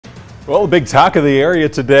Well, the big talk of the area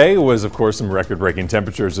today was, of course, some record-breaking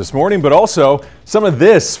temperatures this morning, but also some of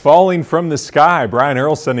this falling from the sky. Brian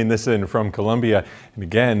Earl sending this in from Columbia. And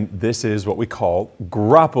again, this is what we call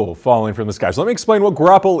Graupel falling from the sky. So let me explain what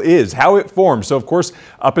Graupel is, how it forms. So, of course,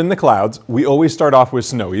 up in the clouds, we always start off with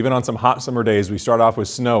snow. Even on some hot summer days, we start off with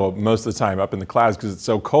snow most of the time up in the clouds because it's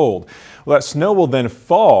so cold. Well, that snow will then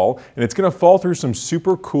fall, and it's going to fall through some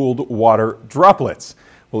supercooled water droplets.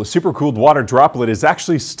 Well, a supercooled water droplet is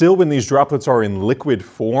actually still when these droplets are in liquid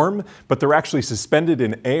form, but they're actually suspended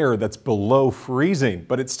in air that's below freezing,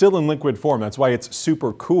 but it's still in liquid form. That's why it's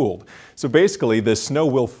supercooled. So basically, the snow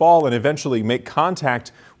will fall and eventually make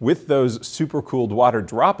contact with those supercooled water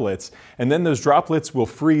droplets, and then those droplets will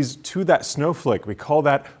freeze to that snowflake. We call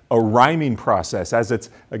that a riming process, as it's,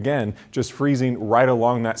 again, just freezing right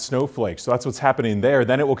along that snowflake. So that's what's happening there.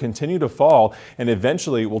 Then it will continue to fall, and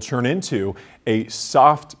eventually it will turn into a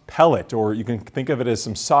soft pellet, or you can think of it as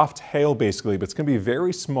some soft hail, basically, but it's going to be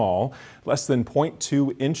very small, less than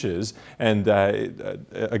 0.2 inches. And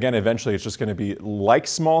again, eventually it's just going to be like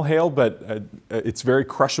small hail, but it's very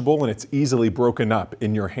crushable and it's easily broken up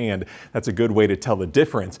in your hand. That's a good way to tell the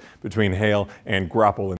difference between hail and Graupel.